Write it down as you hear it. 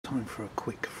time for a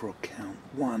quick frog count.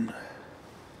 1,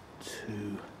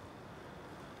 2,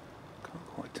 can't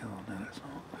quite tell, no that's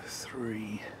not,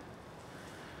 3,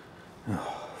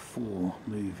 4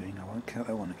 moving, I won't count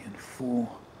that one again, 4,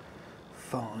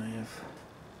 5,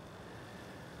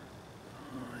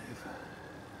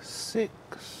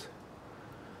 6,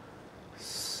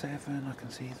 7, I can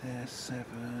see there,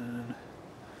 7,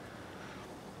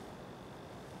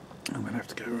 I'm going to have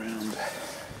to go around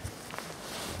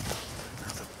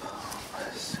another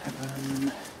part,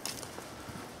 7,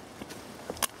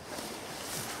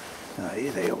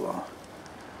 here they all are,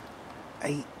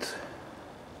 8,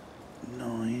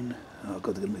 9, oh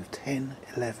god, they're going to move 10,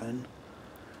 11,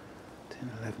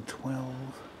 10, 11, 12,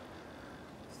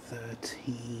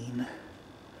 13,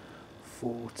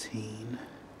 14,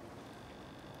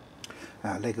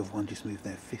 leg of one just moved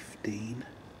there, 15,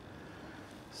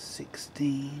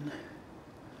 16,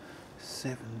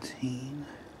 17,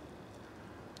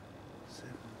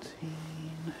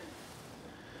 17,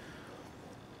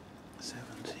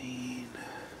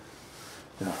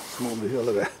 small move,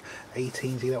 look at that,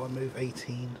 18, see that one move,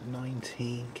 18,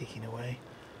 19, kicking away,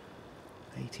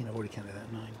 18, I've already counted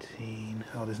that, 19,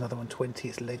 oh there's another one, 20,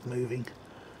 its leg moving,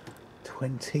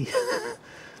 20,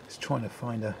 it's trying to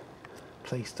find a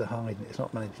place to hide and it's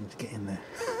not managing to get in there,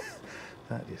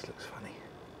 that just looks funny,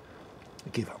 I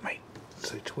give up mate,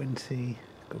 so 20,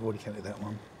 I've already counted that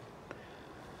one,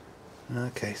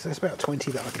 okay so that's about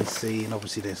 20 that I can see, and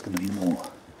obviously there's going to be more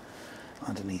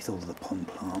underneath all of the pond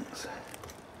plants.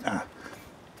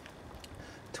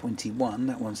 21,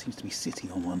 that one seems to be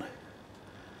sitting on one.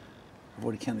 I've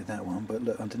already counted that one, but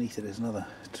look, underneath it there's another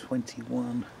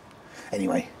 21.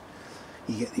 Anyway,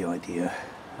 you get the idea.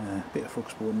 Bit of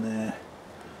frog spawn there,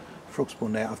 frog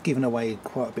spawn there. I've given away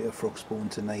quite a bit of frog spawn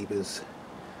to neighbours.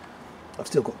 I've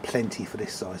still got plenty for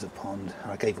this size of pond.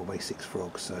 I gave away 6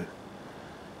 frogs, so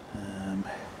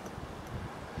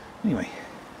anyway,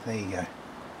 there you go.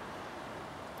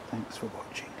 Thanks for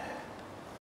watching.